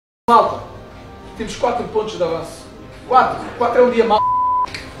Malta, temos 4 pontos de avanço. 4 é um dia mau.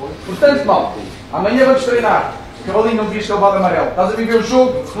 Portanto, malta, amanhã vamos treinar. Cavalinho, não devias ter levado amarelo. Estás a viver o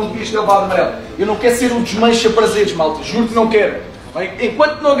jogo, não devias ter levado amarelo. Eu não quero ser um desmancha-prazeres, malta. Juro que não quero.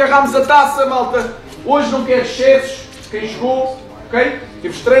 Enquanto não agarrarmos a taça, malta, hoje não quero excessos. Quem jogou, ok?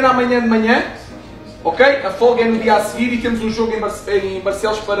 Temos treino amanhã de manhã, ok? A folga é no dia a seguir e temos um jogo em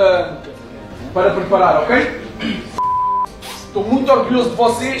Barcelos para preparar, ok? Estou muito orgulhoso de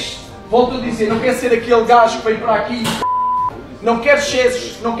vocês. Volto a dizer, não quero ser aquele gajo que vem para aqui. Não quero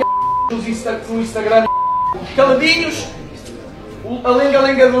excessos, não quero no Instagram. Caladinhos, a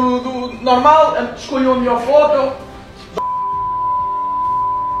lenga-lenga do normal, escolham a melhor foto.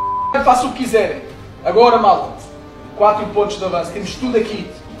 Façam o que quiserem. Agora, malta, 4 pontos de avanço. Temos tudo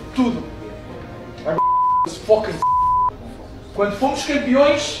aqui. Tudo. Agora, foca-se. Quando fomos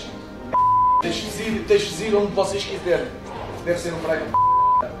campeões, deixe-vos ir onde vocês quiserem. Deve ser um praia.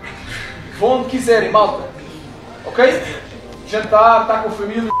 Vão onde quiserem, malta. Ok? Jantar, estar com a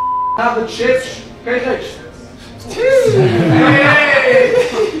família, nada de excessos. Ok, reis?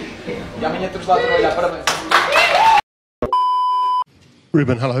 E amanhã temos lá a trabalhar. Parabéns.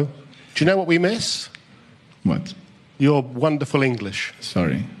 Ruben, hello. Do you know what we miss? What? Your wonderful English.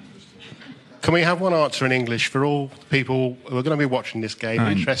 Sorry. Can we have one answer in English for all people who are going to be watching this game,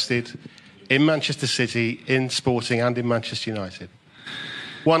 interested in Manchester City, in Sporting and in Manchester United?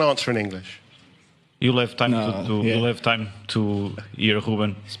 One answer in English. You'll have time you'll have time to hear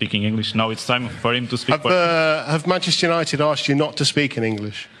Ruben speaking English. Now it's time for him to speak. Have Manchester United asked you not to speak in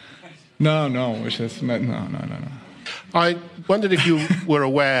English? No. I wondered if you were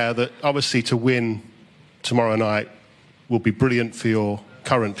aware that obviously to win tomorrow night will be brilliant for your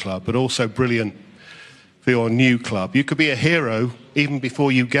current club, but also brilliant for your new club. You could be a hero even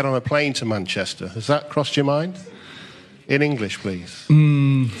before you get on a plane to Manchester. Has that crossed your mind? In English, please.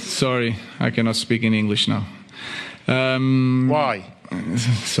 Sorry, I cannot speak in English now. Why?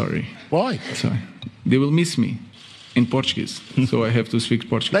 Sorry. Why? Sorry. They will miss me in Portuguese, so I have to speak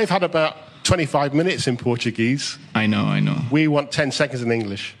Portuguese. They've had about 25 minutes in Portuguese. I know. We want 10 seconds in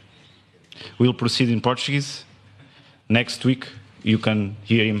English. We'll proceed in Portuguese. Next week, you can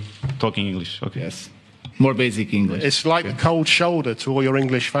hear him talking English. Okay. Yes. More basic English. It's like a cold shoulder to all your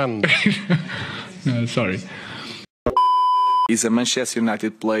English fans. Sorry. He's a Manchester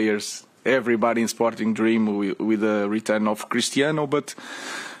United players. Everybody in Sporting dream with the return of Cristiano, but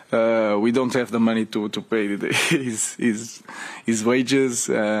we don't have the money to pay his wages.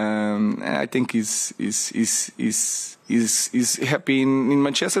 I think he's happy in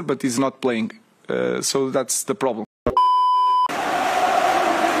Manchester, but he's not playing. So that's the problem.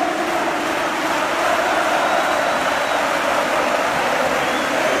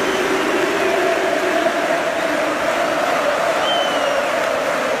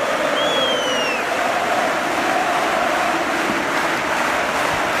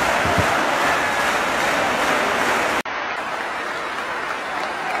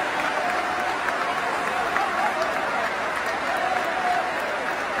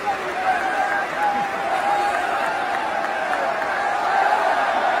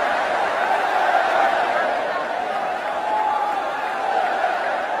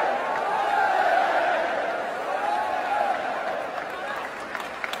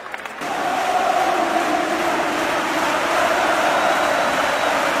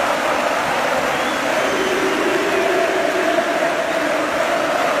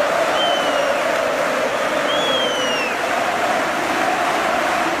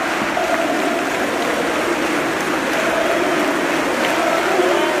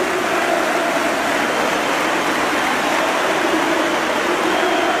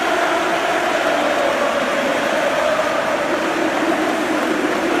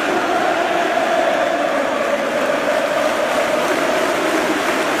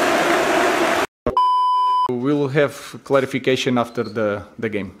 We'll have clarification after the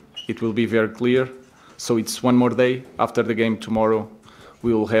game. It will be very clear. So it's one more day. After the game tomorrow,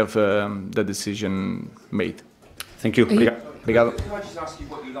 we will have the decision made. Thank you. Obrigado. Can I just ask you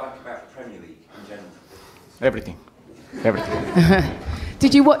what you like about the Premier League in general? Everything.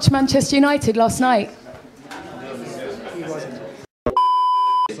 Did you watch Manchester United last night?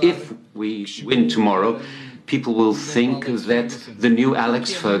 If we win tomorrow, people will think that the new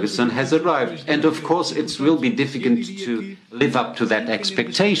Alex Ferguson has arrived. And of course, it will be difficult to live up to that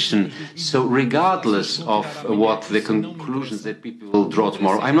expectation. So regardless of what the conclusions that people will draw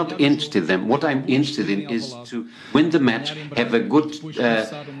tomorrow, I'm not interested in them. What I'm interested in is to win the match, have a good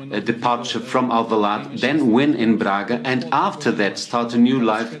departure from Alvalade, then win in Braga, and after that start a new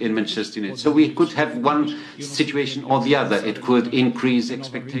life in Manchester United. So we could have one situation or the other. It could increase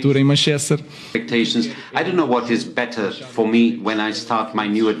expectations. I don't know what is better for me when I start my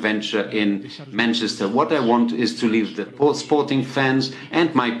new adventure in Manchester. What I want is to leave the sporting fans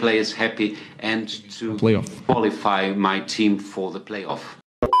and my players happy and to qualify my team for the playoff.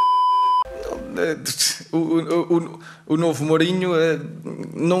 O novo Mourinho,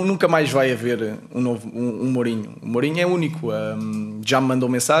 nunca mais vai haver um Mourinho. O Mourinho é único. Já me mandou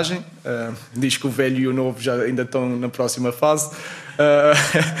mensagem, diz que o velho e o novo já ainda estão na próxima fase.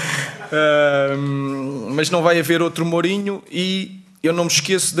 Mas não vai haver outro Mourinho e eu não me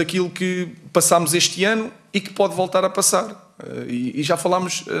esqueço daquilo que passámos este ano e que pode voltar a passar. E já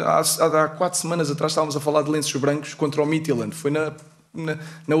falámos, há 4 semanas atrás estávamos a falar de lenços brancos contra o Midtjylland. Foi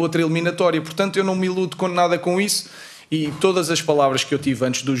na outra eliminatória. Portanto, eu não me iludo com nada com isso e todas as palavras que eu tive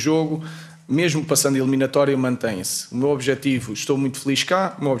antes do jogo, mesmo passando a eliminatória, mantém-se. O meu objetivo, estou muito feliz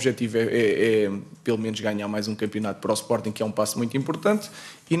cá, o meu objetivo é pelo menos ganhar mais um campeonato para o Sporting, que é um passo muito importante,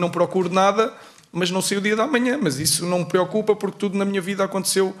 e não procuro nada, mas não sei o dia da manhã, mas isso não me preocupa porque tudo na minha vida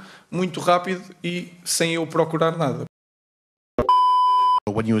aconteceu muito rápido e sem eu procurar nada.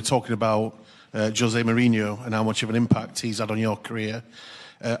 When you were talking about Jose Mourinho and how much of an impact he's had on your career,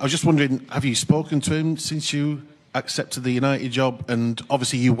 I was just wondering, have you spoken to him since you accepted the United job? And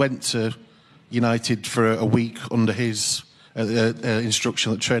obviously you went to United for a week under his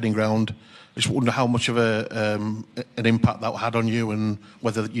instruction at the training ground. I just wonder how much of an impact that had on you and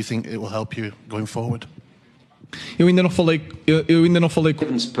whether you think it will help you going forward. Eu ainda não falei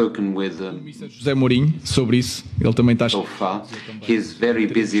com José Mourinho sobre isso. Ele também está. So far, he's very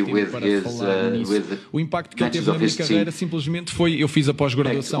busy with his o impacto que ele teve na minha carreira simplesmente foi eu fiz a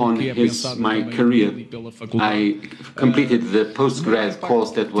pós-graduação que é pensado pela faculdade. I completed the postgrad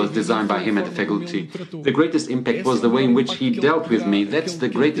course that was designed by him at the faculty. The greatest impact was the way in which he dealt with me. That's the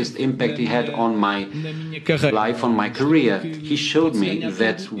greatest impact he had on my life, on my career. He showed me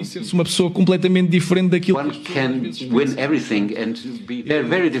that uma pessoa completamente diferente daquilo can win everything and be a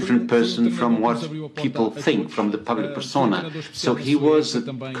very different person from what people think, from the public persona. So he was a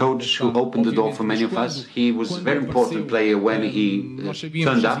coach who opened the door for many of us. He was a very important player when he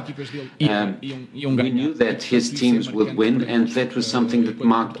turned up. We knew that his teams would win, and that was something that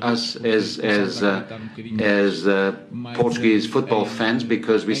marked us as Portuguese football fans,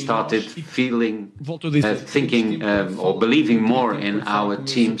 because we started feeling, thinking or believing more in our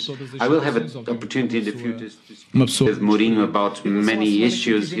teams. I will have an opportunity in the future with Mourinho about many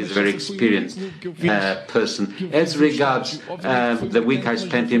issues. He's a very experienced person. As regards the week I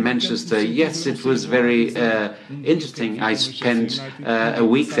spent in Manchester, yes, it was very interesting. I spent a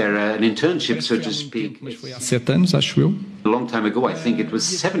week there, an internship, so to speak. A long time ago, I think it was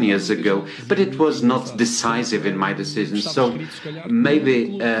 7 years ago, but it was not decisive in my decision. So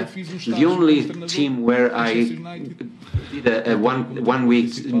maybe the only team where I did a one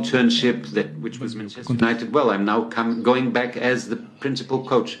week internship, which was Manchester United. Well, I'm now going back as the principal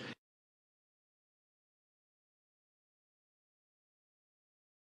coach.